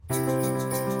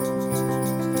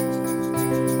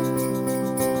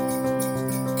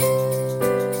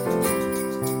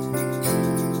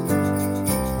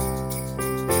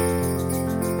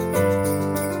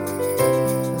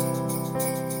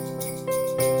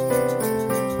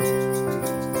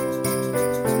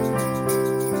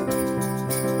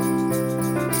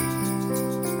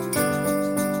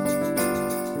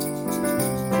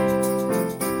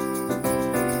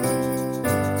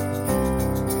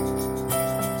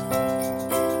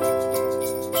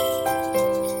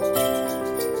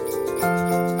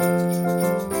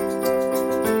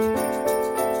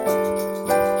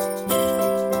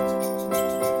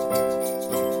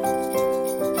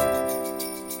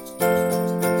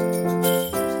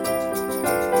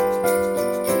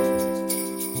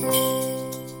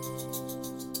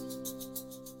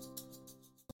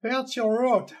out your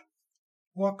road.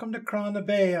 Welcome to Crown the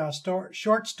Bay,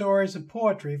 short stories and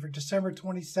poetry for December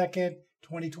 22nd,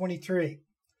 2023.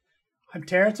 I'm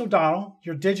Terrence O'Donnell,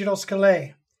 your digital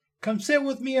Scalé. Come sit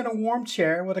with me in a warm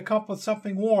chair with a cup of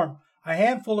something warm, a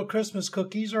handful of Christmas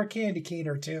cookies, or a candy cane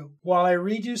or two, while I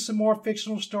read you some more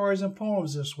fictional stories and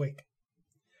poems this week.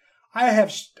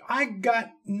 I got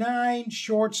 9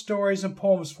 short stories and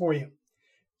poems for you.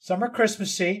 Some are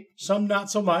Christmassy, some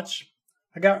not so much.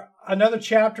 I got another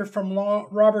chapter from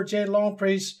Robert J.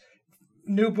 Longpre's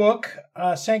new book,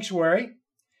 Sanctuary.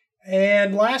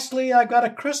 And lastly, I got a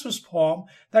Christmas poem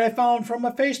that I found from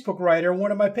a Facebook writer in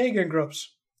one of my pagan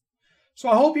groups. So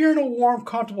I hope you're in a warm,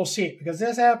 comfortable seat, because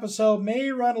this episode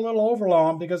may run a little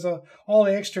overlong because of all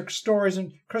the extra stories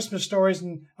and Christmas stories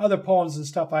and other poems and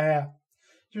stuff I have.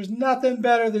 There's nothing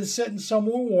better than sitting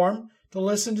somewhere warm to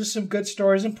listen to some good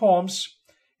stories and poems.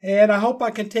 And I hope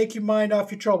I can take your mind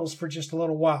off your troubles for just a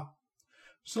little while.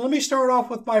 So let me start off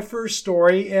with my first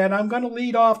story, and I'm going to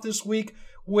lead off this week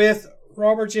with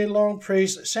Robert J.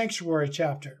 Longpre's Sanctuary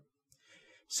chapter.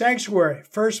 Sanctuary,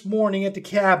 first morning at the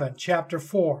cabin, chapter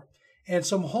 4, and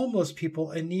some homeless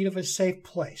people in need of a safe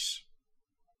place.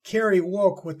 Carrie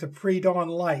woke with the pre-dawn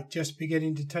light just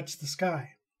beginning to touch the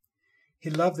sky. He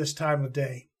loved this time of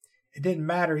day. It didn't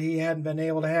matter he hadn't been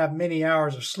able to have many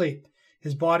hours of sleep.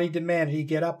 His body demanded he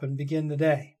get up and begin the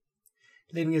day.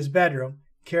 Leaving his bedroom,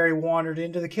 Carrie wandered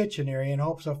into the kitchen area in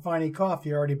hopes of finding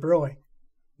coffee already brewing.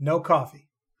 No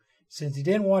coffee. Since he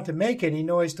didn't want to make any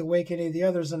noise to wake any of the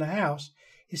others in the house,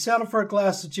 he settled for a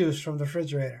glass of juice from the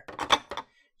refrigerator.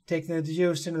 Taking the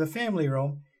juice into the family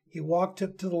room, he walked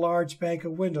up to the large bank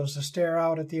of windows to stare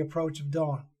out at the approach of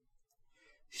dawn.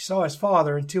 He saw his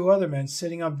father and 2 other men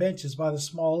sitting on benches by the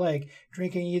small lake,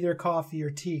 drinking either coffee or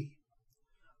tea.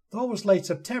 Though it was late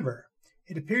September,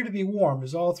 it appeared to be warm,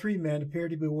 as all 3 men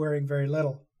appeared to be wearing very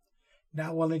little.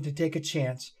 Not willing to take a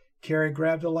chance, Carrie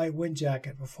grabbed a light wind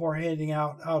jacket before heading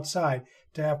outside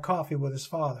to have coffee with his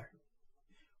father.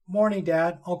 "Morning,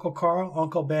 Dad, Uncle Carl,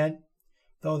 Uncle Ben."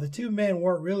 Though the 2 men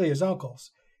weren't really his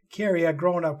uncles, Carrie had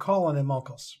grown up calling them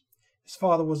uncles. His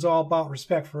father was all about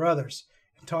respect for others,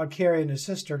 and taught Carrie and his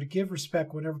sister to give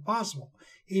respect whenever possible,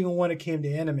 even when it came to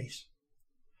enemies.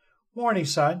 "Morning,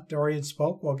 son," Dorian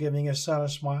spoke while giving his son a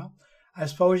smile. "I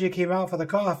suppose you came out for the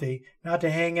coffee, not to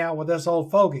hang out with us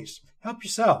old fogies. Help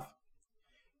yourself."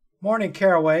 "Morning,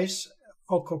 Caraways,"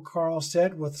 Uncle Carl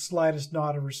said with the slightest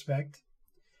nod of respect.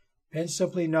 Ben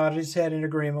simply nodded his head in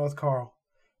agreement with Carl.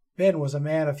 Ben was a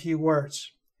man of few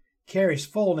words. Carrie's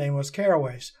full name was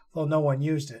Caraways, though no one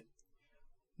used it.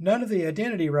 None of the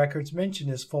identity records mentioned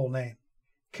his full name.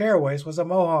 Caraways was a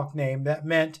Mohawk name that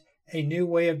meant a new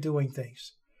way of doing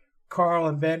things. Carl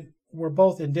and Ben were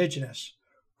both indigenous.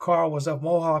 Carl was of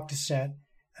Mohawk descent,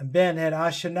 and Ben had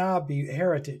Anishinaabe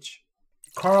heritage.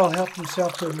 Carl helped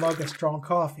himself to a mug of strong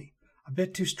coffee, a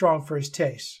bit too strong for his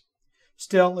taste.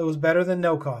 Still, it was better than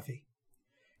no coffee.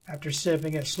 After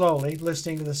sipping it slowly,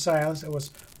 listening to the silence that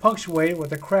was punctuated with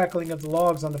the crackling of the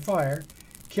logs on the fire,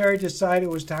 Carrie decided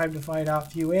it was time to find out a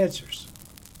few answers.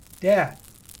 "Dad."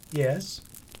 "Yes?"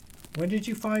 "When did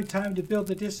you find time to build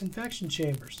the disinfection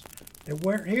chambers? They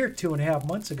weren't here 2.5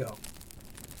 months ago."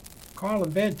 "Carl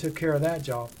and Ben took care of that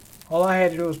job. All I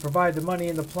had to do was provide the money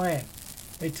and the plan.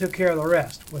 They took care of the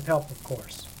rest, with help, of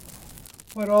course."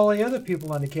 "What all the other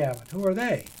people in the cabin? Who are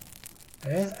they?"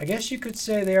 "I guess you could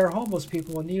say they are homeless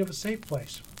people in need of a safe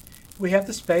place. We have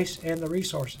the space and the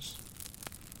resources."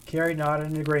 Carrie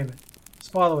nodded in agreement. His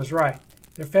father was right.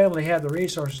 Their family had the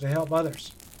resources to help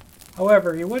others.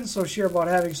 However, he wasn't so sure about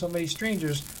having so many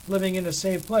strangers living in the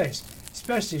same place,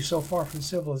 especially so far from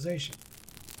civilization.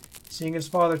 Seeing his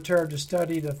father turn to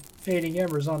study the fading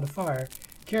embers on the fire,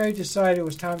 Carrie decided it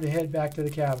was time to head back to the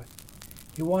cabin.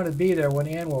 He wanted to be there when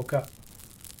Anne woke up.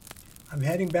 "I'm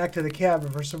heading back to the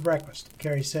cabin for some breakfast,"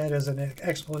 Carrie said as an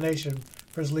explanation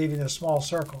for his leaving the small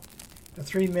circle. The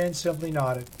 3 men simply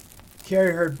nodded.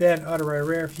 Carrie heard Ben utter a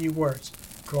rare few words.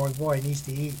 "Growing boy needs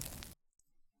to eat."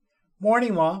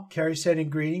 "Morning, Mom," Carrie said in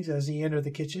greetings as he entered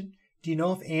the kitchen. "Do you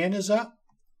know if Anne is up?"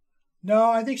 "No,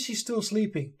 I think she's still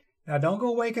sleeping. Now don't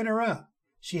go waking her up.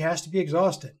 She has to be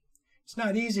exhausted. It's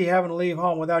not easy having to leave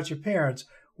home without your parents,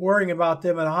 worrying about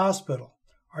them in the hospital.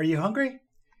 Are you hungry?"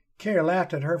 Carrie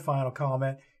laughed at her final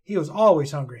comment. He was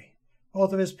always hungry.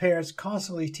 Both of his parents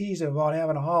constantly teased him about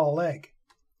having a hollow leg.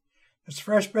 "There's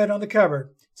fresh bread on the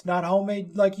cupboard. It's not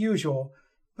homemade like usual,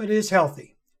 but it is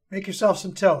healthy. Make yourself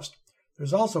some toast.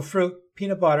 There's also fruit,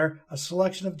 peanut butter, a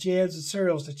selection of jams and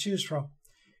cereals to choose from.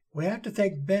 We have to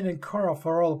thank Ben and Carl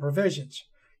for all the provisions.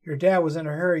 Your dad was in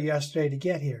a hurry yesterday to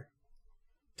get here."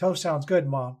 "Toast sounds good,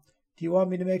 Mom. Do you want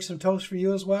me to make some toast for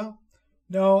you as well?"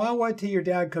 No, I'll wait till your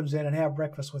dad comes in and have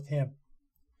breakfast with him.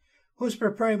 Who's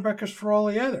preparing breakfast for all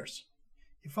the others?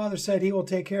 Your father said he will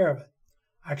take care of it.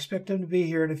 I expect him to be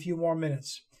here in a few more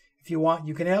minutes. If you want,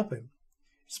 you can help him.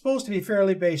 It's supposed to be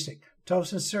fairly basic,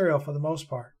 toast and cereal for the most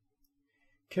part.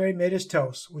 Carrie made his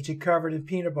toast, which he covered in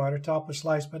peanut butter topped with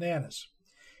sliced bananas.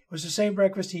 It was the same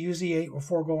breakfast he usually ate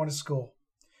before going to school.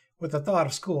 With the thought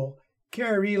of school,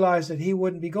 Carrie realized that he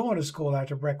wouldn't be going to school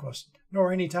after breakfast,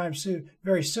 nor any time soon,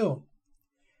 very soon.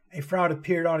 A frown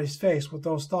appeared on his face with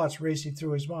those thoughts racing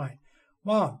through his mind.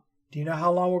 Mom, do you know how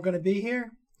long we're going to be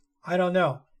here? I don't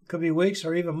know. It could be weeks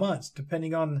or even months,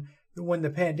 depending on when the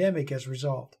pandemic is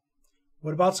resolved.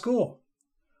 What about school?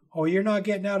 Oh, you're not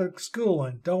getting out of school,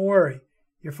 and don't worry.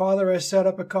 Your father has set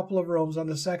up a couple of rooms on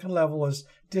the second level as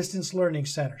distance learning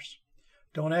centers.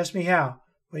 Don't ask me how,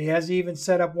 but he has even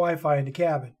set up Wi-Fi in the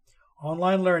cabin.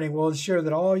 Online learning will ensure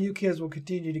that all you kids will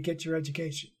continue to get your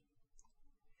education.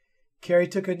 Carrie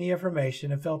took in the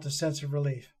information and felt a sense of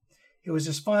relief. It was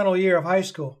his final year of high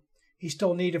school. He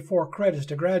still needed 4 credits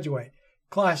to graduate,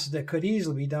 classes that could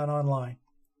easily be done online.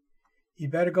 You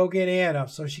better go get Ann up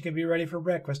so she can be ready for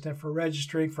breakfast and for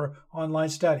registering for online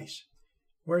studies.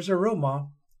 Where's her room,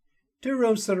 Mom? 2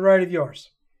 rooms to the right of yours.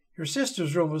 Your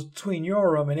sister's room was between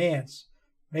your room and Ann's.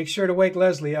 Make sure to wake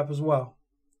Leslie up as well.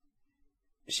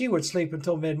 She would sleep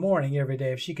until mid-morning every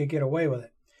day if she could get away with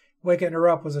it. Waking her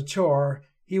up was a chore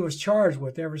he was charged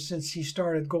with ever since he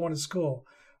started going to school.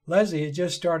 Leslie had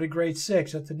just started grade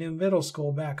 6 at the new middle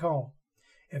school back home.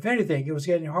 If anything, it was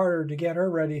getting harder to get her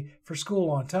ready for school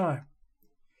on time.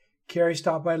 Carrie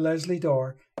stopped by Leslie's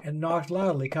door and knocked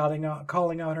loudly, calling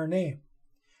out her name.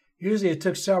 Usually it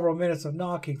took several minutes of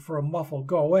knocking for a muffled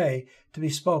 "go away" to be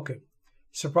spoken.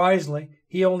 Surprisingly,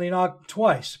 he only knocked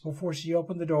twice before she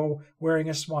opened the door wearing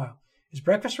a smile. Is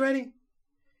breakfast ready?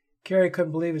 Carrie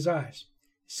couldn't believe his eyes.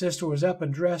 His sister was up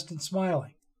and dressed and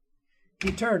smiling.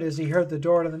 He turned as he heard the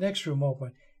door to the next room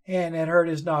open. Anne had heard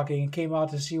his knocking and came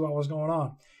out to see what was going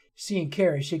on. Seeing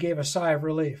Carrie, she gave a sigh of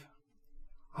relief.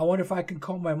 I wonder if I can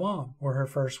call my mom, were her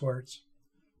first words.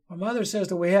 My mother says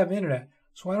that we have internet,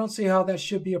 so I don't see how that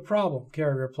should be a problem,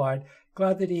 Carrie replied,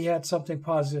 glad that he had something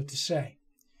positive to say.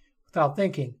 Without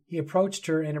thinking, he approached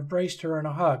her and embraced her in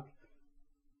a hug,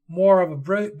 more of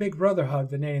a big brother hug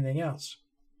than anything else.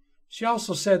 She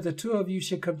also said the 2 of you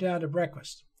should come down to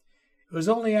breakfast. It was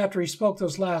only after he spoke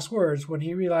those last words, when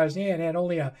he realized Anne had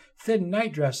only a thin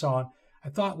nightdress on, a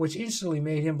thought which instantly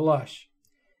made him blush.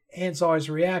 Anne saw his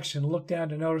reaction and looked down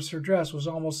to notice her dress was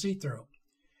almost see-through.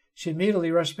 She immediately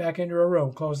rushed back into her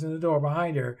room, closing the door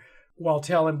behind her, while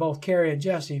telling both Carrie and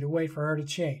Jessie to wait for her to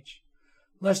change.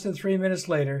 Less than 3 minutes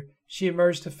later, she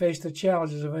emerged to face the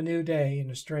challenges of a new day in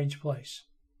a strange place.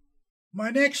 My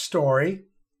next story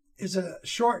is a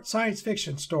short science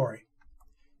fiction story,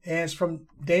 and it's from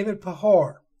David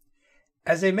Pahor.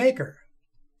 As a maker,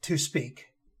 to speak,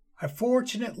 a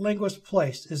fortunate linguist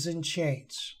place is in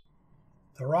chains.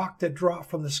 The rock that dropped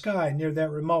from the sky near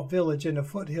that remote village in the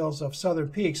foothills of southern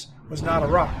peaks was not a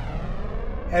rock.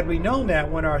 Had we known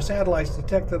that when our satellites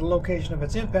detected the location of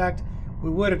its impact,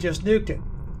 we would have just nuked it.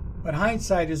 But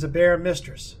hindsight is a barren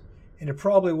mistress, and it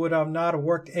probably would have not have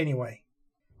worked anyway.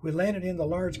 We landed in the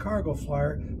large cargo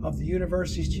flyer of the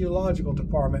university's geological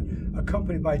department,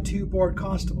 accompanied by 2 board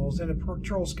constables and a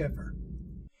patrol skipper.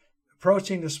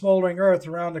 Approaching the smoldering earth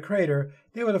around the crater,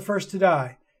 they were the first to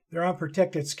die, their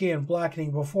unprotected skin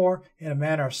blackening before, in a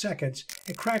matter of seconds,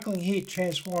 a crackling heat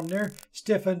transformed their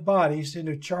stiffened bodies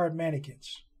into charred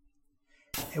mannequins.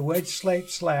 A wedge-shaped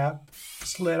slab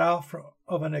slid out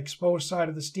of an exposed side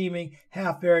of the steaming,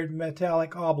 half-buried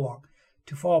metallic oblong,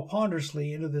 to fall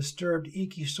ponderously into the disturbed,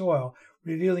 inky soil,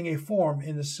 revealing a form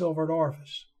in the silvered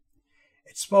orifice.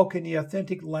 It spoke in the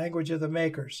authentic language of the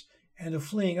makers, and the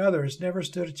fleeing others never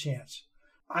stood a chance.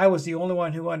 I was the only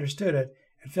one who understood it,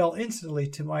 and fell instantly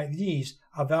to my knees,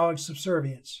 avowing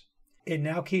subservience. It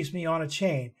now keeps me on a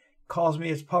chain, calls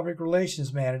me its public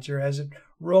relations manager as it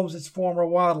roams its former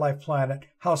wildlife planet,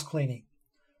 house cleaning.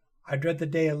 I dread the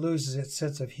day it loses its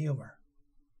sense of humor.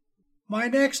 My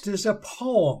next is a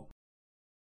poem.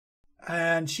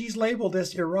 And she's labeled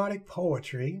as erotic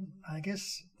poetry. I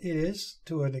guess it is,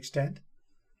 to an extent.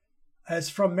 It's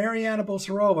from Mariana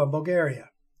Bosarova, Bulgaria.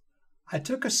 I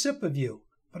took a sip of you,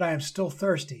 but I am still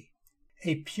thirsty,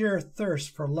 a pure thirst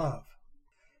for love.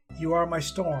 You are my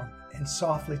storm, and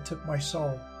softly took my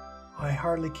soul. I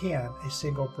hardly can a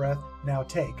single breath now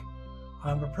take.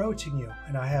 I'm approaching you,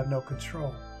 and I have no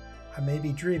control. I may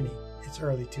be dreaming, it's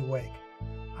early to wake.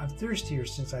 I'm thirstier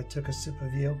since I took a sip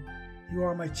of you. You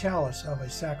are my chalice of a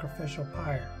sacrificial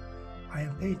pyre. I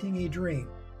am painting a dream,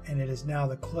 and it is now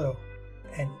the clue.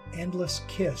 an endless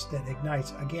kiss that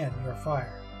ignites again your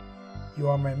fire. You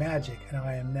are my magic, and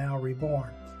I am now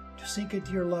reborn, to sink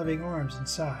into your loving arms and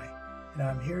sigh, and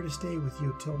I am here to stay with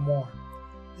you till morn.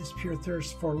 This pure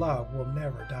thirst for love will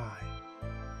never die.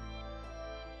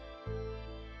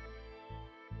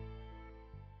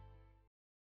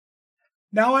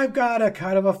 Now I've got a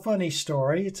kind of a funny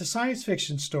story. It's a science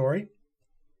fiction story.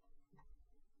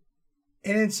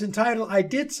 And it's entitled, I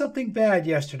Did Something Bad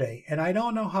Yesterday, and I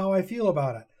Don't Know How I Feel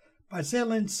About It, by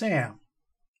Zilin Sam.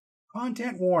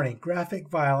 Content warning, graphic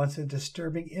violence and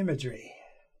disturbing imagery.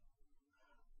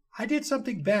 I did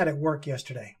something bad at work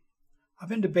yesterday. I've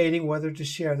been debating whether to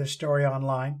share this story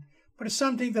online, but it's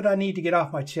something that I need to get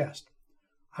off my chest.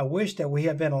 I wish that we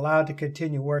had been allowed to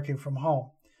continue working from home.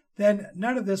 Then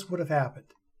none of this would have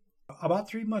happened. About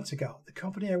 3 months ago, the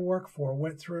company I work for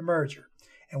went through a merger,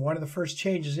 and one of the first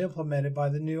changes implemented by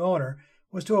the new owner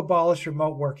was to abolish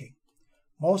remote working.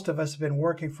 Most of us have been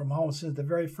working from home since the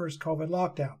very first COVID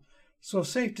lockdown, so it's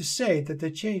safe to say that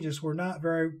the changes were not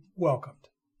very welcomed.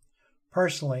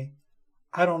 Personally,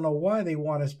 I don't know why they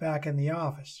want us back in the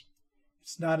office.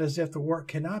 It's not as if the work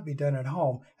cannot be done at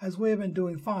home, as we have been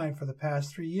doing fine for the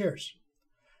past 3 years.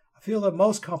 I feel that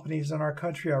most companies in our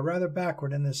country are rather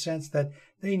backward in the sense that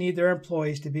they need their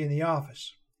employees to be in the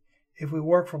office. If we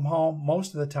work from home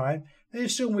most of the time, they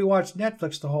assume we watch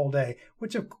Netflix the whole day,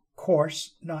 which of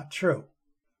course not true.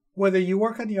 Whether you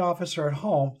work in the office or at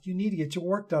home, you need to get your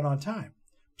work done on time.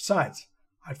 Besides,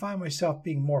 I find myself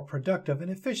being more productive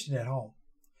and efficient at home.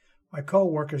 My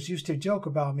co-workers used to joke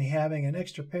about me having an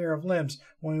extra pair of limbs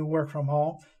when we work from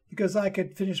home because I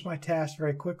could finish my tasks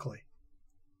very quickly.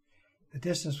 The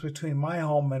distance between my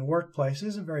home and workplace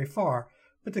isn't very far,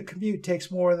 but the commute takes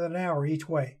more than an hour each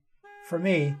way. For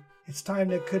me, it's time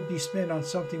that could be spent on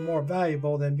something more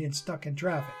valuable than being stuck in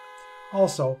traffic.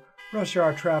 Also, rush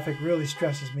hour traffic really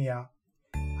stresses me out.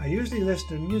 I usually listen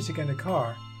to music in the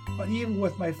car, but even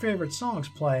with my favorite songs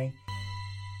playing,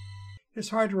 it's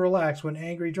hard to relax when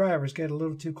angry drivers get a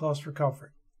little too close for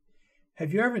comfort.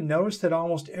 Have you ever noticed that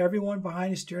almost everyone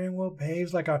behind the steering wheel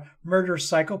behaves like a murderous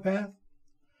psychopath?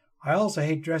 I also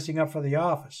hate dressing up for the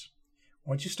office.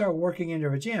 Once you start working in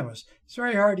your pajamas, it's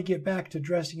very hard to get back to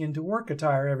dressing into work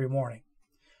attire every morning.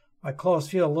 My clothes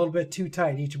feel a little bit too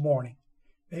tight each morning.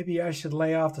 Maybe I should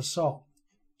lay off the salt.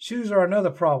 Shoes are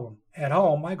another problem. At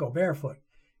home, I go barefoot,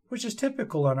 which is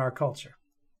typical in our culture.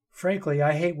 Frankly,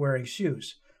 I hate wearing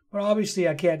shoes, but obviously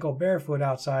I can't go barefoot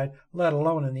outside, let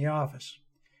alone in the office.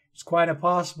 It's quite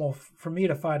impossible for me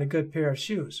to find a good pair of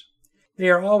shoes.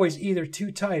 They are always either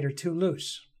too tight or too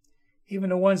loose.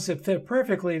 Even the ones that fit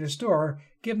perfectly in the store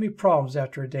give me problems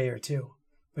after a day or two.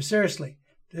 But seriously,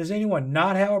 does anyone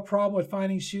not have a problem with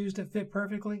finding shoes that fit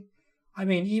perfectly? I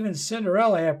mean, even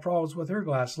Cinderella had problems with her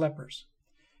glass slippers.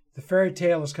 The fairy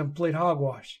tale is complete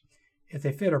hogwash. If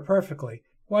they fit her perfectly,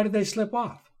 why did they slip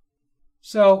off?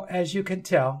 So, as you can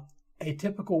tell, a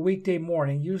typical weekday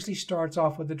morning usually starts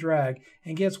off with a drag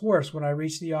and gets worse when I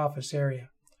reach the office area.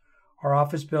 Our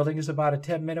office building is about a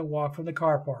 10-minute walk from the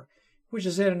car park, which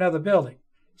is in another building,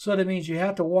 so that means you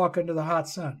have to walk under the hot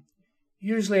sun.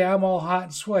 Usually I'm all hot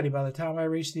and sweaty by the time I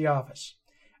reach the office,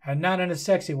 and not in a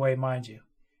sexy way, mind you.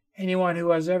 Anyone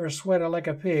who has ever sweated like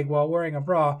a pig while wearing a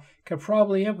bra can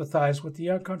probably empathize with the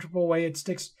uncomfortable way it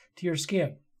sticks to your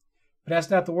skin. But that's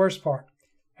not the worst part.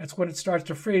 That's when it starts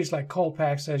to freeze like cold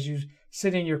packs as you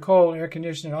sit in your cold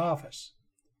air-conditioned office.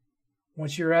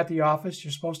 Once you're at the office,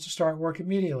 you're supposed to start work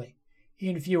immediately,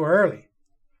 even if you are early.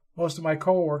 Most of my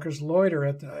co-workers loiter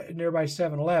at the nearby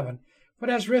 7-Eleven, but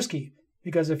that's risky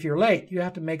because if you're late, you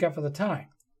have to make up for the time.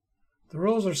 The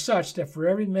rules are such that for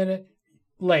every minute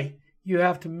late, you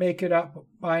have to make it up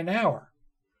by an hour.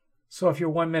 So if you're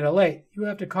 1 minute late, you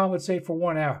have to compensate for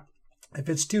 1 hour. If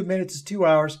it's 2 minutes, it's 2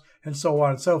 hours, and so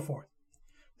on and so forth.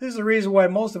 This is the reason why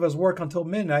most of us work until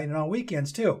midnight and on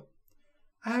weekends too.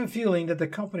 I have a feeling that the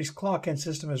company's clock-in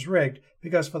system is rigged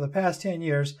because for the past 10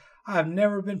 years, I have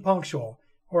never been punctual,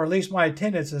 or at least my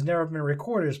attendance has never been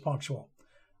recorded as punctual.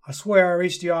 I swear I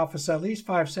reach the office at least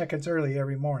 5 seconds early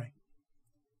every morning.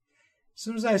 As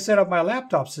soon as I set up my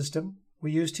laptop system,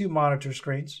 we use 2 monitor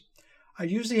screens. I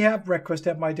usually have breakfast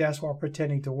at my desk while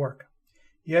pretending to work.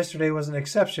 Yesterday was an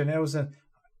exception. It was an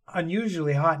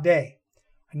unusually hot day.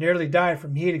 I nearly died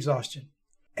from heat exhaustion.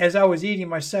 As I was eating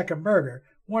my second burger,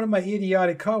 one of my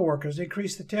idiotic coworkers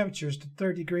increased the temperatures to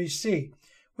 30 degrees C,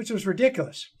 which was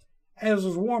ridiculous, as it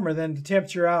was warmer than the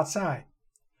temperature outside.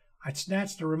 I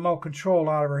snatched the remote control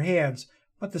out of her hands,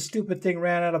 but the stupid thing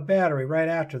ran out of battery right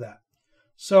after that.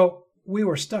 So we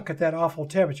were stuck at that awful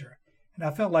temperature, and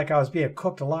I felt like I was being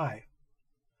cooked alive.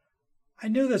 I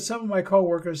knew that some of my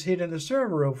coworkers hid in the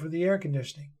server room for the air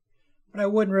conditioning. but I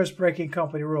wouldn't risk breaking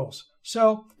company rules.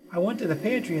 So I went to the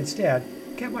pantry instead,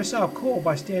 kept myself cool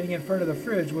by standing in front of the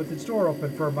fridge with its door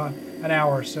open for about an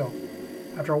hour or so.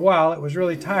 After a while, it was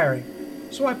really tiring,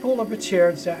 so I pulled up a chair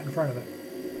and sat in front of it.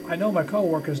 I know my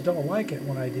coworkers don't like it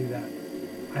when I do that.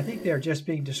 I think they are just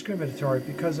being discriminatory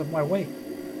because of my weight.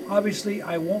 Obviously,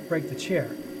 I won't break the chair,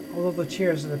 although the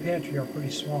chairs in the pantry are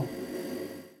pretty small.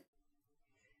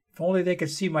 If only they could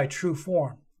see my true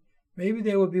form. Maybe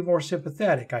they would be more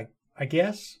sympathetic, I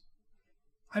guess.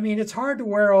 I mean, it's hard to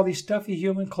wear all these stuffy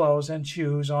human clothes and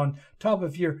shoes on top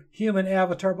of your human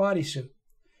avatar bodysuit.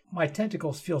 My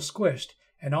tentacles feel squished,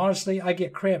 and honestly, I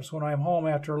get cramps when I'm home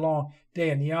after a long day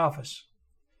in the office.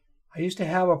 I used to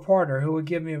have a partner who would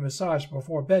give me a massage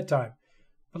before bedtime,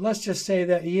 but let's just say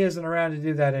that he isn't around to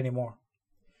do that anymore.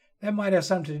 That might have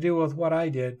something to do with what I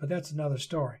did, but that's another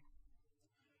story.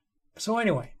 So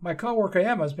anyway, my coworker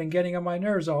Emma's been getting on my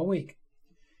nerves all week.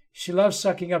 She loves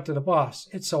sucking up to the boss.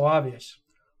 It's so obvious.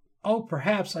 Oh,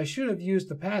 perhaps I should have used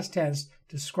the past tense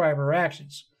to describe her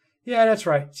actions. Yeah, that's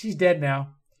right. She's dead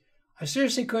now. I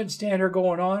seriously couldn't stand her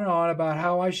going on and on about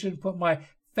how I shouldn't put my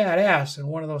fat ass in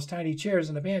one of those tiny chairs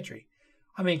in the pantry.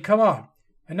 I mean, come on.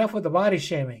 Enough with the body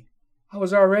shaming. I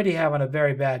was already having a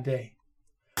very bad day.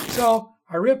 So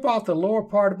I rip off the lower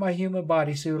part of my human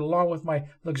bodysuit along with my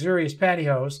luxurious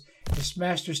pantyhose and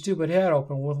smashed her stupid head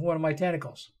open with one of my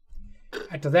tentacles.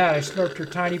 After that, I slurped her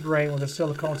tiny brain with a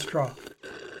silicone straw.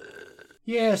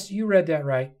 Yes, you read that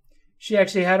right. She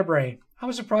actually had a brain. I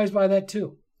was surprised by that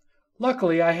too.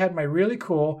 Luckily, I had my really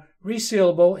cool,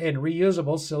 resealable, and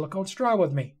reusable silicone straw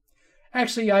with me.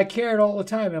 Actually, I carry it all the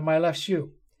time in my left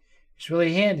shoe. It's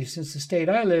really handy since the state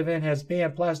I live in has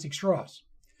banned plastic straws.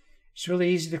 It's really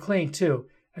easy to clean too,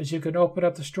 as you can open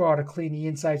up the straw to clean the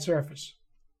inside surface.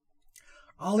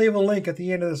 I'll leave a link at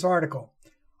the end of this article.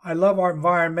 I love our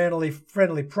environmentally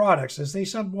friendly products as they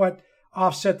somewhat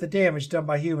offset the damage done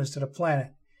by humans to the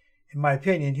planet. In my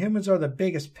opinion, humans are the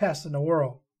biggest pests in the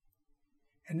world.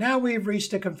 And now we've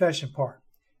reached the confession part.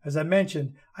 As I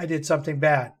mentioned, I did something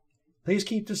bad. Please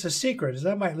keep this a secret, as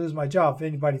I might lose my job if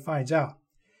anybody finds out.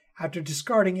 After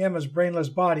discarding Emma's brainless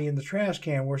body in the trash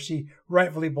can where she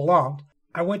rightfully belonged,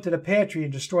 I went to the pantry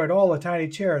and destroyed all the tiny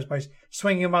chairs by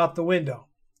swinging them out the window.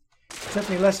 It took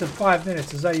me less than 5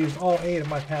 minutes as I used all 8 of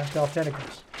my pastel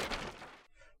tentacles.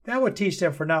 That would teach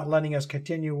them for not letting us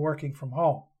continue working from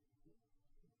home.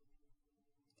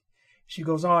 She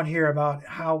goes on here about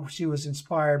how she was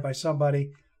inspired by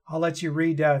somebody. I'll let you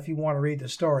read that if you want to read the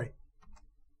story.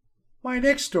 My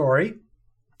next story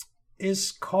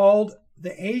is called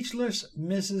The Ageless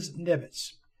Mrs.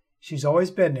 Nibbits. She's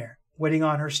Always Been There, Waiting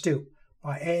on Her Stoop,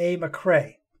 by A.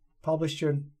 McCrae, published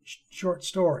in Short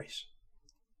Stories.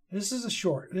 This is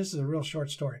a real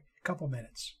short story, a couple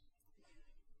minutes.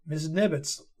 Mrs.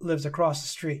 Nibbits lives across the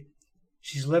street.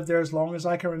 She's lived there as long as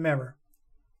I can remember.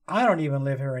 I don't even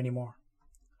live here anymore.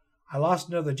 I lost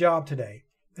another job today.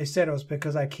 They said it was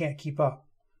because I can't keep up.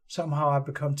 Somehow I've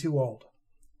become too old.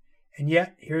 And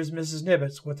yet, here's Mrs.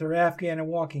 Nibbits with her Afghan and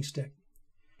walking stick.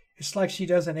 It's like she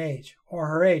doesn't age, or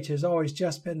her age has always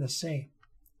just been the same.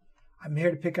 I'm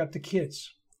here to pick up the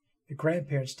kids. The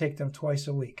grandparents take them twice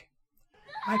a week.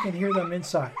 I can hear them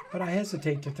inside, but I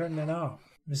hesitate to turn the knob.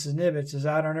 Mrs. Nibbits is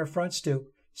out on her front stoop,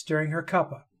 stirring her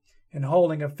cuppa, and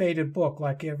holding a faded book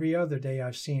like every other day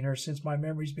I've seen her since my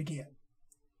memories began.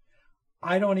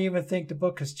 I don't even think the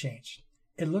book has changed.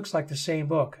 It looks like the same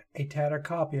book, a tattered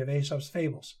copy of Aesop's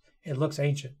Fables. It looks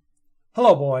ancient.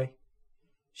 Hello, boy.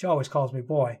 She always calls me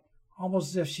boy, almost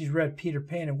as if she's read Peter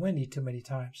Pan and Wendy too many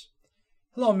times.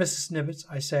 Hello, Mrs. Nibbits,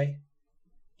 I say.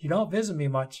 You don't visit me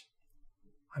much.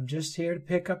 I'm just here to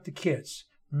pick up the kids.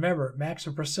 Remember Max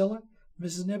and Priscilla,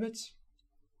 Mrs. Nibbits?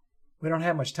 We don't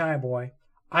have much time, boy.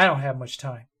 I don't have much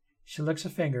time. She licks a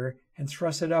finger and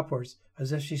thrusts it upwards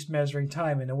as if she's measuring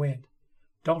time in the wind.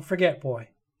 Don't forget, boy.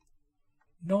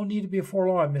 No need to be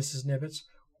forlorn, Mrs. Nibbits.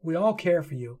 We all care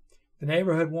for you. The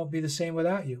neighborhood won't be the same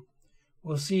without you.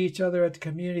 We'll see each other at the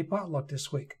community potluck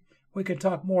this week. We can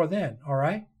talk more then, all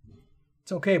right?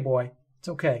 It's okay, boy. It's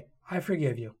okay. I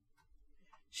forgive you.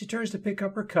 She turns to pick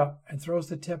up her cup and throws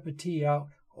the tepid tea out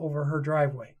over her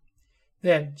driveway.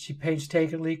 Then she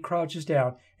painstakingly crouches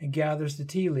down and gathers the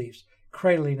tea leaves,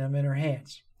 cradling them in her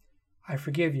hands. I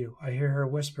forgive you, I hear her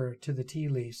whisper to the tea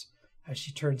leaves as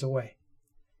she turns away.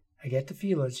 I get the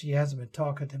feeling she hasn't been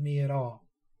talking to me at all.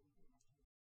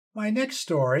 My next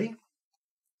story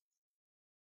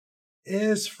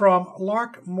is from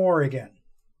Lark Morrigan.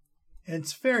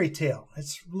 It's fairy tale.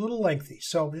 It's a little lengthy,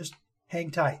 so just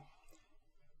hang tight.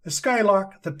 The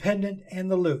Skylark, the Pendant, and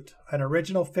the Lute, an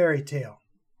original fairy tale,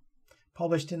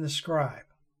 published in the Scribe.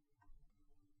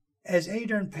 As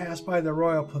Adrian passed by the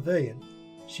royal pavilion,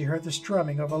 she heard the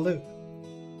strumming of a lute.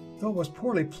 Though it was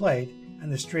poorly played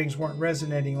and the strings weren't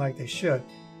resonating like they should,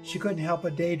 she couldn't help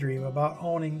but daydream about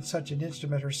owning such an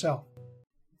instrument herself.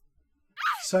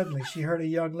 Suddenly, she heard a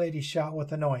young lady shout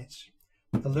with annoyance.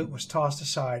 The lute was tossed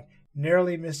aside,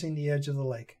 narrowly missing the edge of the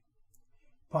lake.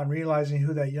 Upon realizing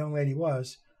who that young lady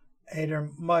was,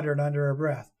 Adrian muttered under her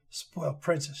breath, "Spoiled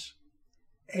princess."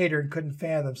 Adrian couldn't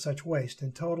fathom such waste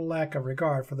and total lack of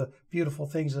regard for the beautiful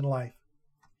things in life.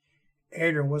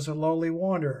 Adrian was a lowly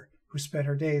wanderer who spent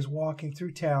her days walking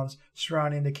through towns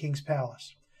surrounding the king's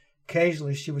palace.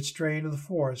 Occasionally she would stray into the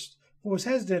forest, but was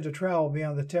hesitant to travel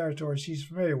beyond the territory she's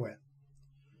familiar with.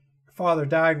 Her father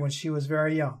died when she was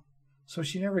very young, so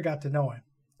she never got to know him.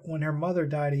 When her mother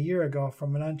died a year ago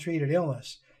from an untreated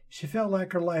illness, she felt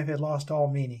like her life had lost all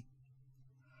meaning.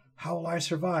 How will I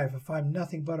survive if I'm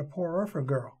nothing but a poor orphan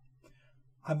girl?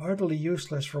 I'm utterly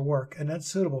useless for work and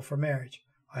unsuitable for marriage.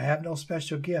 I have no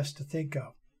special gifts to think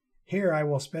of. Here I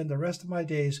will spend the rest of my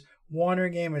days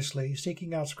wandering aimlessly,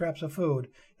 seeking out scraps of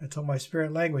food until my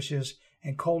spirit languishes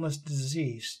and coldness and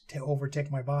disease to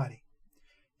overtake my body.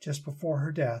 Just before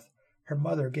her death, her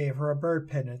mother gave her a bird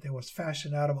pendant that was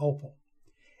fashioned out of opal.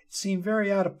 It seemed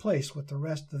very out of place with the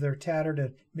rest of their tattered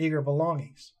and meager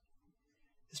belongings.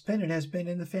 This pendant has been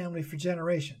in the family for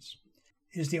generations.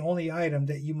 It is the only item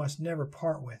that you must never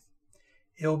part with.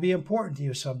 It will be important to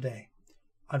you someday.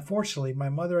 Unfortunately, my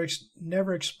mother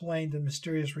never explained the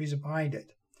mysterious reason behind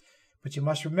it. But you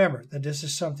must remember that this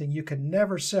is something you can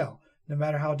never sell, no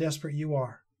matter how desperate you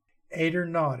are.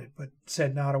 Adrian nodded, but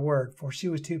said not a word, for she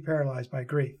was too paralyzed by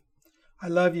grief. I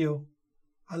love you,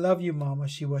 Mama,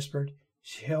 she whispered.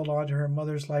 She held on to her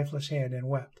mother's lifeless hand and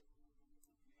wept.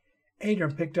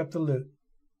 Adrian picked up the lute,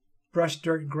 brushed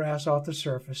dirt and grass off the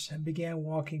surface, and began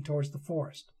walking towards the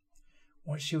forest.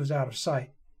 Once she was out of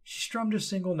sight, she strummed a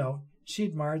single note. She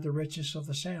admired the richness of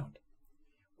the sound.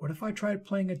 What if I tried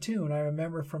playing a tune I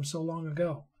remember from so long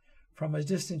ago, from a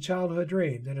distant childhood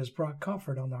dream that has brought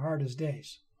comfort on the hardest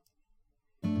days?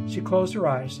 She closed her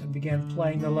eyes and began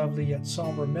playing the lovely yet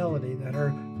somber melody that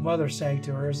her mother sang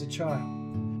to her as a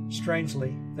child.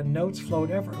 Strangely, the notes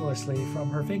flowed effortlessly from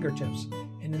her fingertips,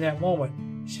 and in that moment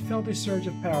she felt a surge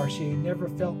of power she had never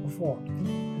felt before,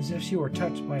 as if she were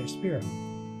touched by a spirit,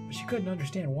 but she couldn't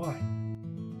understand why.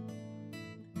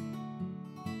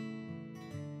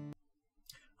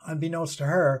 Unbeknownst to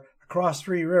her, across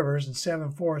 3 rivers and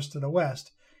 7 forests to the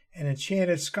west, an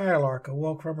enchanted skylark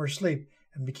awoke from her sleep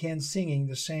and began singing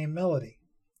the same melody.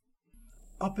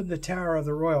 Up in the tower of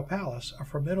the royal palace, a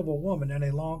formidable woman in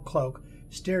a long cloak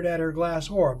stared at her glass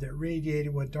orb that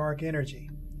radiated with dark energy.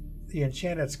 The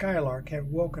enchanted skylark had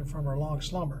woken from her long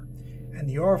slumber, and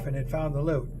the orphan had found the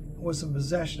lute and was in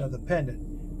possession of the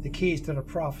pendant. The keys to the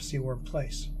prophecy were in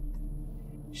place.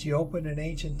 She opened an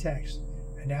ancient text,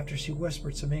 and after she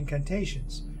whispered some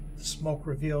incantations, the smoke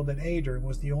revealed that Adrian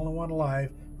was the only one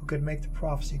alive who could make the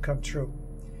prophecy come true.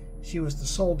 She was the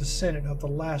sole descendant of the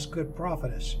last good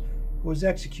prophetess, who was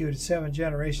executed 7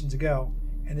 generations ago,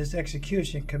 and this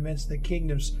execution commenced the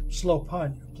kingdom's slow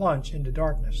plunge into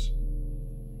darkness.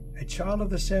 A child of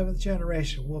the 7th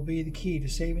generation will be the key to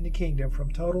saving the kingdom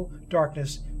from total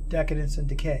darkness, decadence, and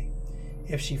decay.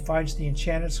 If she finds the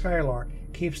enchanted skylark,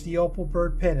 keeps the opal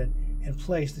bird pendant, and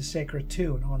plays the sacred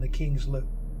tune on the king's lute.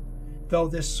 Though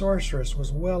this sorceress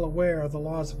was well aware of the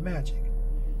laws of magic,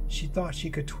 she thought she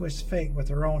could twist fate with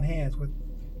her own hands with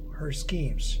her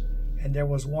schemes, and there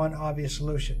was one obvious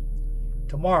solution.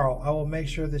 Tomorrow I will make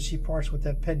sure that she parts with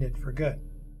that pendant for good.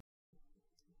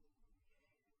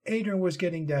 Adrian was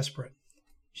getting desperate.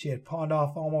 She had pawned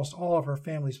off almost all of her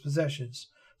family's possessions,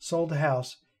 sold the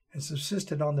house, and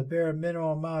subsisted on the bare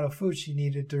minimum amount of food she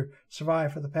needed to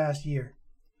survive for the past year.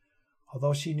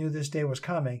 Although she knew this day was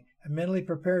coming and mentally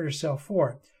prepared herself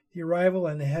for it, the arrival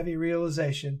and the heavy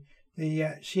realization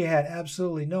that she had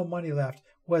absolutely no money left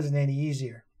wasn't any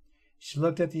easier. She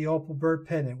looked at the opal bird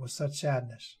pendant with such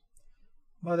sadness.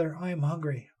 Mother, I am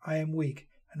hungry, I am weak,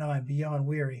 and I am beyond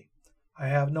weary. I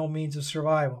have no means of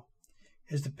survival.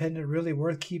 Is the pendant really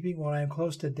worth keeping when I am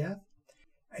close to death?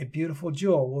 A beautiful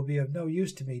jewel will be of no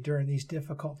use to me during these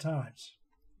difficult times.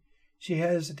 She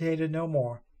hesitated no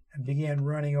more and began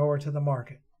running over to the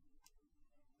market.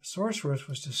 The sorceress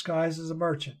was disguised as a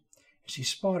merchant, and she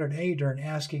spotted Adrian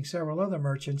asking several other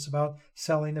merchants about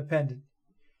selling the pendant.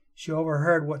 She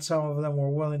overheard what some of them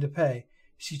were willing to pay.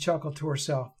 She chuckled to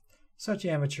herself. Such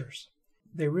amateurs.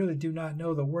 They really do not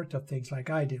know the worth of things like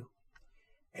I do.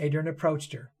 Adrian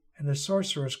approached her, and the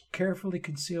sorceress carefully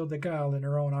concealed the guile in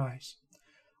her own eyes.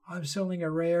 I am selling a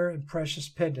rare and precious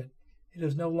pendant. It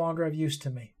is no longer of use to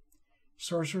me.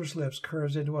 Sorcerer's lips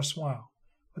curved into a smile.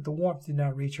 but the warmth did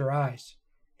not reach her eyes.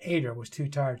 Adrian was too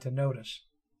tired to notice.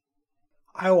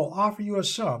 I will offer you a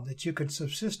sum that you can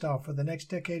subsist on for the next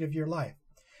decade of your life,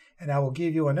 and I will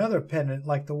give you another pendant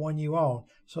like the one you own,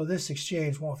 so this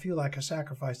exchange won't feel like a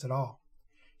sacrifice at all.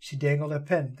 She dangled a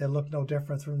pendant that looked no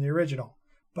different from the original,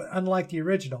 but unlike the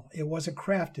original, it wasn't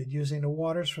crafted using the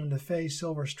waters from the Fae's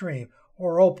silver stream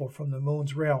or opal from the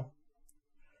moon's realm.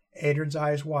 Adrian's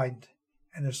eyes widened,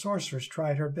 and the sorceress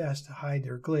tried her best to hide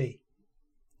her glee.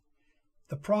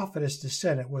 The prophetess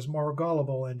descendant was more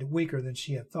gullible and weaker than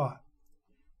she had thought.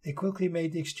 They quickly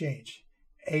made the exchange.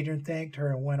 Adrian thanked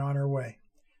her and went on her way.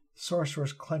 The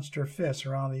sorceress clenched her fists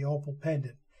around the opal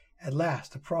pendant. At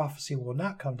last, the prophecy will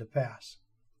not come to pass.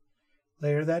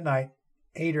 Later that night,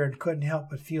 Adrian couldn't help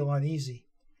but feel uneasy.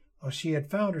 Though she had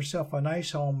found herself a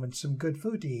nice home and some good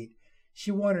food to eat,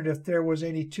 she wondered if there was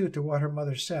any truth to what her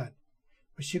mother said.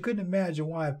 But she couldn't imagine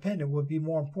why a pendant would be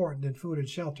more important than food and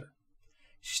shelter.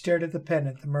 She stared at the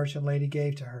pendant the merchant lady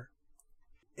gave to her.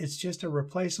 It's just a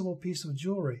replaceable piece of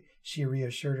jewelry, she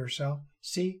reassured herself.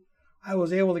 See, I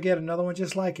was able to get another one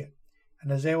just like it,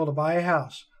 and I was able to buy a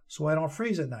house, so I don't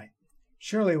freeze at night.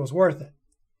 Surely it was worth it.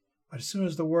 But as soon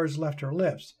as the words left her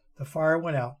lips, the fire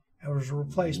went out and was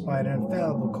replaced by an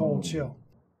infallible cold chill.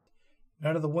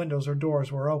 None of the windows or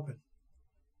doors were open.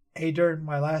 Adrian,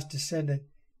 my last descendant,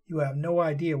 you have no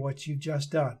idea what you've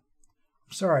just done.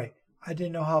 I'm sorry, I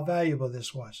didn't know how valuable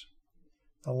this was.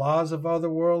 The laws of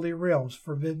otherworldly realms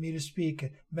forbid me to speak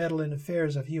and meddle in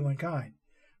affairs of humankind,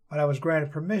 but I was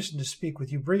granted permission to speak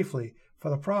with you briefly, for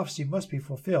the prophecy must be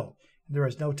fulfilled, and there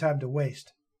is no time to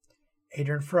waste.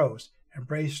 Adrian froze and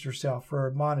braced herself for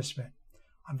admonishment.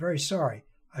 I'm very sorry.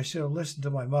 I should have listened to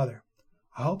my mother.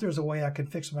 I hope there's a way I can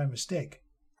fix my mistake.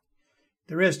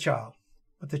 There is, child,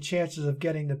 but the chances of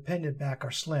getting the pendant back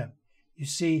are slim. You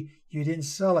see, you didn't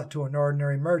sell it to an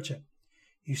ordinary merchant.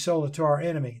 You sold it to our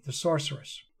enemy, the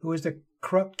sorceress, who is the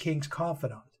corrupt king's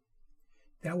confidant.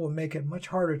 That will make it much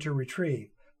harder to retrieve,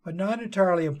 but not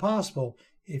entirely impossible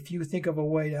if you think of a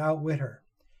way to outwit her.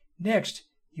 Next,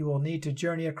 you will need to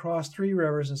journey across 3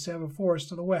 rivers and 7 forests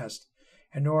to the west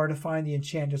in order to find the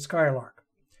enchanted skylark.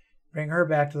 Bring her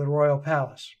back to the royal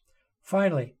palace.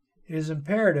 Finally, it is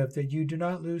imperative that you do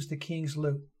not lose the king's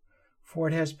lute, for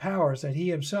it has powers that he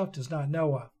himself does not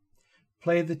know of.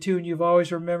 Play the tune you've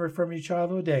always remembered from your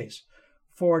childhood days,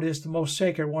 for it is the most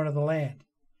sacred one of the land.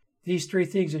 These 3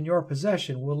 things in your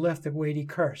possession will lift the weighty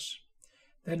curse.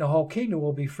 Then the whole kingdom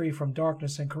will be free from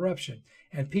darkness and corruption,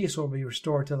 and peace will be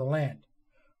restored to the land.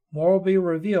 More will be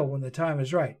revealed when the time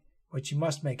is right, but you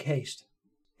must make haste.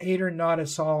 Adrian nodded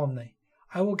solemnly.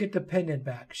 I will get the pendant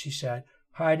back, she said,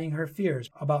 hiding her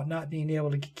fears about not being able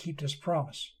to keep this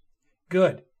promise.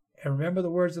 Good, and remember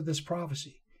the words of this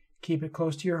prophecy. Keep it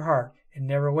close to your heart and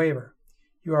never waver.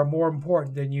 You are more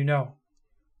important than you know.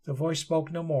 The voice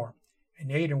spoke no more,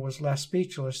 and Adrian was left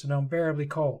speechless and unbearably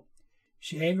cold.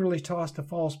 She angrily tossed the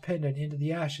false pendant into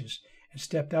the ashes and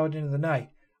stepped out into the night,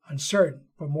 uncertain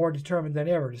but more determined than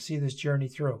ever to see this journey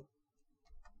through.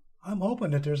 I'm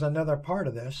hoping that there's another part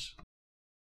of this.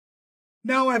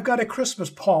 Now I've got a Christmas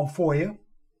poem for you.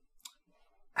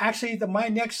 Actually, my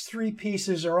next 3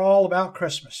 pieces are all about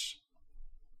Christmas.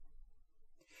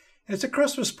 It's a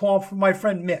Christmas poem from my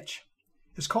friend Mitch.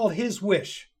 It's called His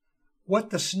Wish, What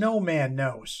the Snowman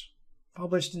Knows,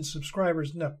 published in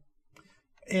Scriber's Nook.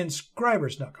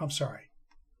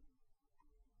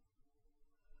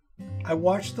 I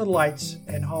watch the lights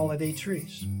and holiday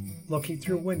trees, looking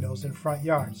through windows in front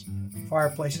yards.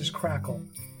 Fireplaces crackle,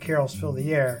 carols fill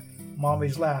the air,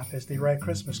 mommies laugh as they write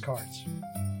Christmas cards.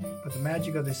 But the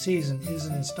magic of the season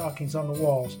isn't in stockings on the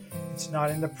walls. It's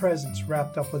not in the presents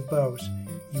wrapped up with bows.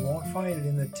 You won't find it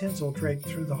in the tinsel draped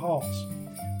through the halls,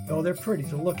 though they're pretty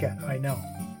to look at, I know.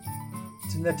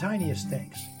 It's in the tiniest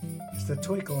things. It's the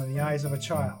twinkle in the eyes of a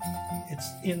child. It's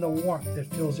in the warmth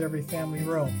that fills every family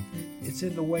room. It's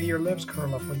in the way your lips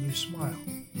curl up when you smile.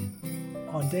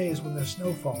 On days when the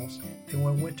snow falls and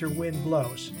when winter wind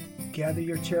blows, gather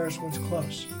your cherished ones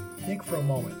close. Think for a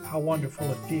moment how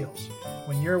wonderful it feels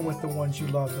when you're with the ones you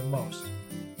love the most.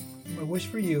 My wish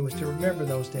for you is to remember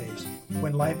those days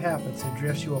when life happens and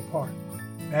drifts you apart.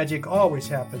 Magic always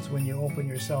happens when you open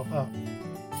yourself up.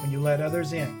 When you let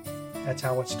others in, that's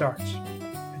how it starts.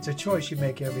 It's a choice you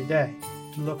make every day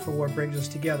to look for what brings us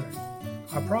together.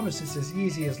 I promise it's as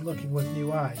easy as looking with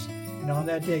new eyes, and on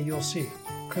that day you'll see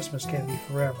Christmas can be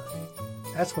forever.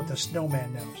 That's what the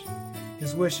snowman knows.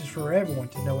 His wish is for everyone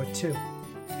to know it too.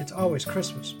 It's always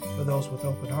Christmas for those with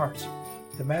open hearts.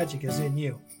 The magic is in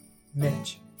you.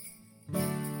 Mitch.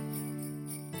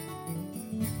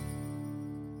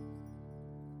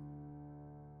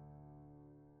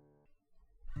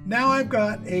 Now I've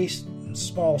got a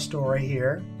small story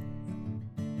here.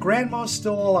 Grandma's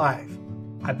Still Alive.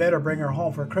 I Better Bring Her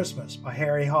Home for Christmas by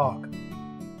Harry Hogg.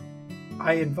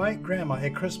 I invite Grandma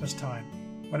at Christmas time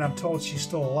when I'm told she's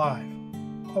still alive.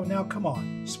 Oh, now come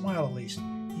on, smile at least.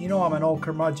 You know I'm an old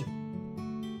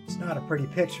curmudgeon. It's not a pretty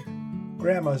picture.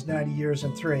 Grandma's 90 years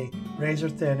and 3, razor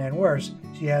thin, and worse,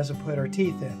 she hasn't put her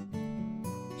teeth in.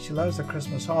 She loves the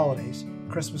Christmas holidays,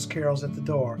 Christmas carols at the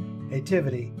door,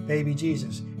 nativity, baby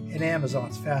Jesus, and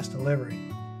Amazon's fast delivery.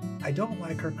 I don't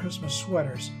like her Christmas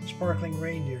sweaters, sparkling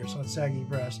reindeers on saggy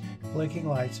breasts, blinking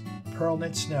lights, pearl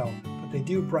knit snow, but they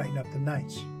do brighten up the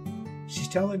nights. She's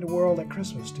telling the world at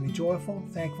Christmas to be joyful,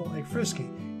 thankful, and frisky,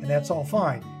 and that's all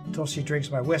fine until she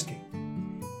drinks my whiskey.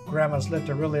 Grandma's lived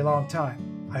a really long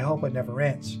time. I hope it never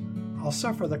ends. I'll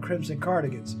suffer the crimson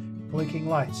cardigans, blinking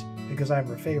lights, because I'm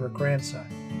her favorite grandson.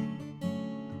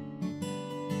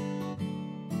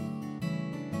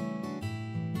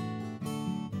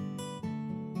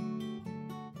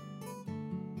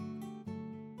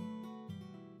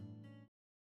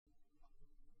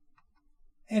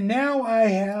 And now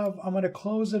I'm going to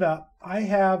close it up. I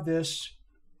have this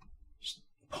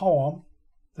poem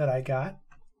that I got,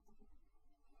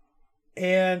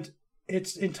 and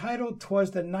it's entitled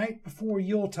 "'Twas the Night Before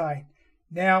Yuletide."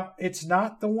 Now, it's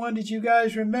not the one that you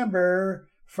guys remember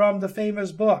from the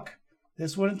famous book.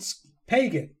 This one's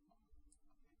pagan.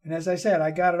 And as I said,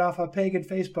 I got it off a pagan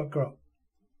Facebook group.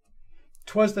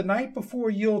 "'Twas the night before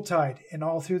Yuletide, and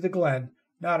all through the glen,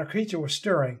 not a creature was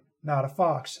stirring, not a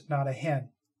fox, not a hen.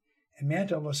 A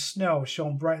mantle of snow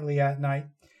shone brightly at night,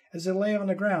 as it lay on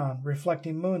the ground,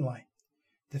 reflecting moonlight.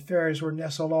 The fairies were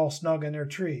nestled all snug in their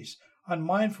trees,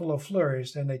 unmindful of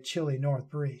flurries and a chilly north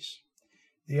breeze.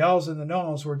 The elves and the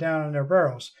gnomes were down in their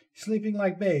burrows, sleeping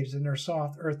like babes in their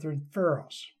soft earthen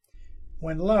furrows.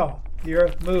 When lo, the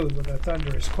earth moved with a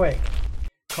thunderous quake,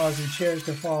 causing chairs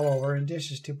to fall over and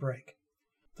dishes to break.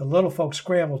 The little folks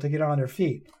scrambled to get on their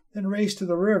feet, then raced to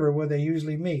the river where they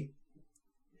usually meet.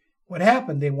 What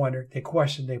happened, they wondered, they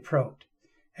questioned, they probed.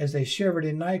 As they shivered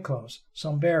in nightclothes,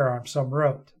 some bare armed, some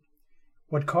robed.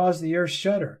 What caused the earth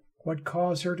shudder? What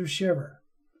caused her to shiver?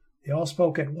 They all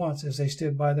spoke at once as they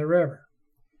stood by the river.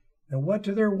 Then what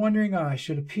to their wondering eyes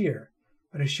should appear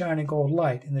but a shining gold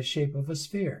light in the shape of a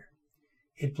sphere?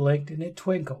 It blinked and it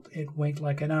twinkled, it winked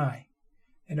like an eye,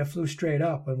 and it flew straight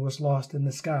up and was lost in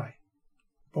the sky.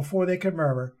 Before they could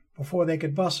murmur, before they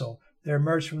could bustle, there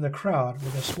emerged from the crowd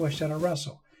with a swish and a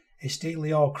rustle a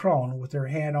stately old crone with her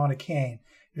hand on a cane,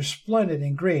 resplendent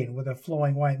in green with a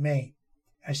flowing white mane.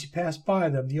 As she passed by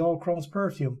them, the old crone's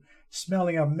perfume,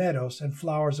 smelling of meadows and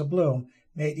flowers abloom,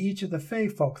 made each of the fay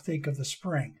folk think of the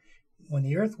spring, when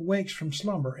the earth wakes from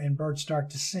slumber and birds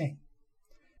start to sing.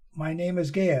 "My name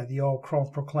is Gaia," the old crone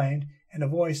proclaimed, in a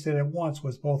voice that at once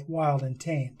was both wild and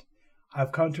tamed.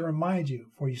 "I've come to remind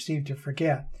you, for you seem to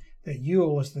forget, that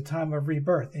Yule is the time of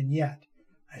rebirth, and yet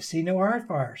I see no hearth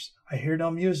fires, I hear no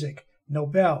music, no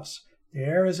bells. The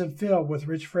air isn't filled with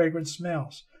rich fragrant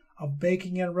smells of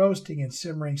baking and roasting and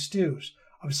simmering stews,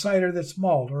 of cider that's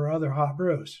mulled or other hot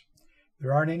brews.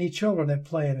 There aren't any children that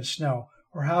play in the snow,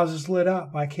 or houses lit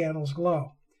up by candles'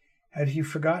 glow. Have you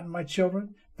forgotten, my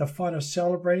children, the fun of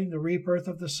celebrating the rebirth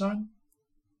of the sun?"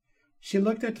 She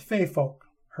looked at the fay folk,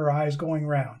 her eyes going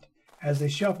round, as they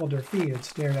shuffled their feet and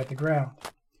stared at the ground.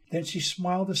 Then she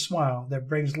smiled a smile that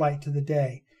brings light to the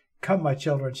day. "Come, my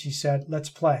children," she said, "let's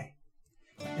play."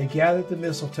 They gathered the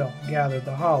mistletoe, gathered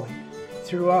the holly,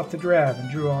 threw off the drab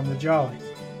and drew on the jolly.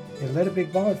 They lit a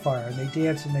big bonfire and they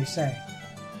danced and they sang.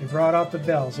 They brought out the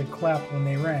bells and clapped when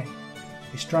they rang.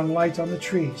 They strung lights on the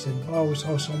trees and bows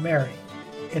oh so merry,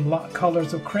 in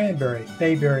colors of cranberry,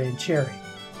 bayberry, and cherry.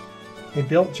 They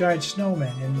built giant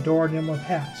snowmen and adorned them with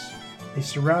hats. They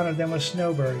surrounded them with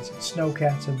snowbirds,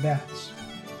 snowcats, and bats.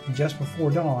 And just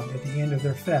before dawn, at the end of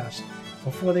their fest,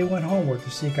 before they went homeward to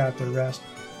seek out their rest,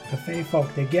 the fay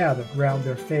folk they gathered round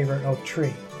their favorite oak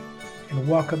tree, and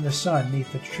welcomed the sun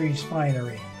neath the tree's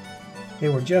finery. They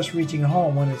were just reaching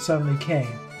home when it suddenly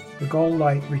came. The gold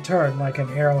light returned like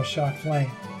an arrow-shot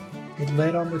flame. It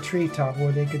lit on the treetop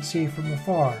where they could see from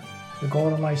afar the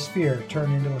golden light sphere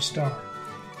turned into a star.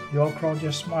 The old crone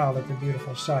just smiled at the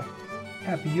beautiful sight.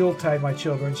 "Happy Yuletide, my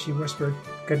children," she whispered.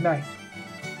 "Good night."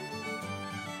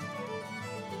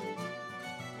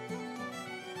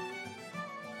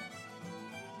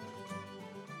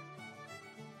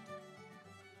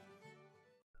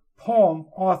 Poem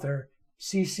author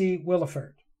C.C.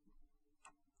 Williford.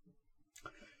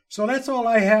 So that's all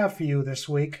I have for you this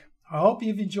week. I hope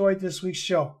you've enjoyed this week's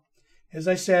show. As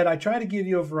I said, I try to give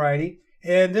you a variety,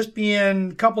 and this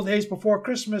being a couple days before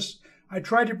Christmas, I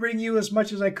tried to bring you as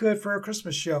much as I could for our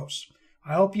Christmas shows.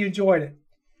 I hope you enjoyed it.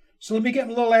 So let me get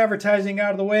a little advertising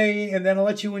out of the way, and then I'll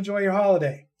let you enjoy your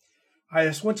holiday.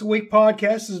 This once-a-week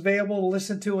podcast is available to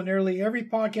listen to on nearly every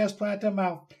podcast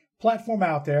platform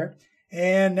out there,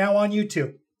 and now on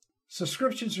YouTube.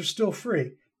 Subscriptions are still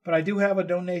free, but I do have a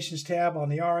donations tab on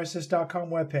the rss.com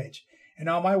webpage and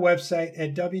on my website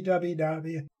at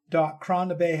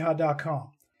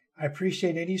www.crondabeha.com. I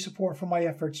appreciate any support for my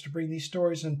efforts to bring these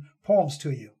stories and poems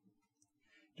to you.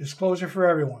 Disclosure for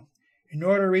everyone. In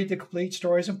order to read the complete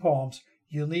stories and poems,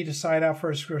 you'll need to sign up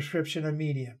for a subscription of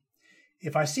Medium.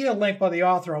 If I see a link by the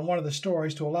author on one of the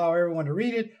stories to allow everyone to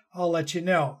read it, I'll let you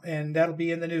know, and that'll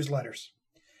be in the newsletters.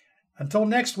 Until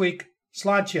next week,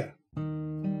 Sláinte.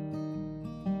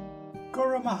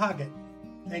 Gora Mahagat.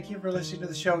 Thank you for listening to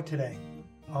the show today.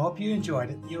 I hope you enjoyed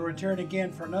it. You'll return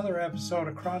again for another episode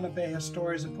of Crann na Beithe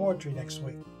Stories and Poetry next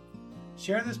week.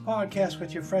 Share this podcast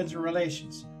with your friends and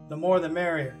relations. The more the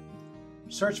merrier.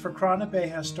 Search for Crann na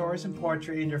Beithe Stories and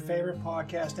Poetry in your favorite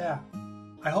podcast app.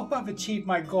 I hope I've achieved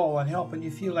my goal in helping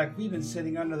you feel like we've been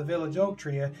sitting under the village oak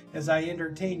tree as I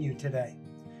entertain you today.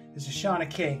 This is Shona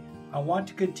K. I want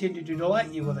to continue to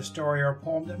delight you with a story or a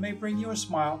poem that may bring you a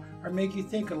smile or make you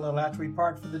think a little after we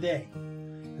part for the day.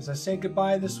 As I say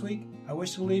goodbye this week, I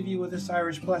wish to leave you with this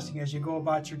Irish blessing as you go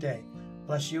about your day.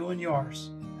 Bless you and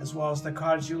yours, as well as the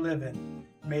cottage you live in.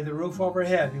 May the roof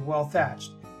overhead be well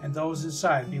thatched, and those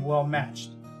inside be well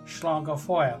matched. Slán go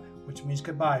fóill, which means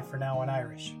goodbye for now in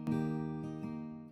Irish.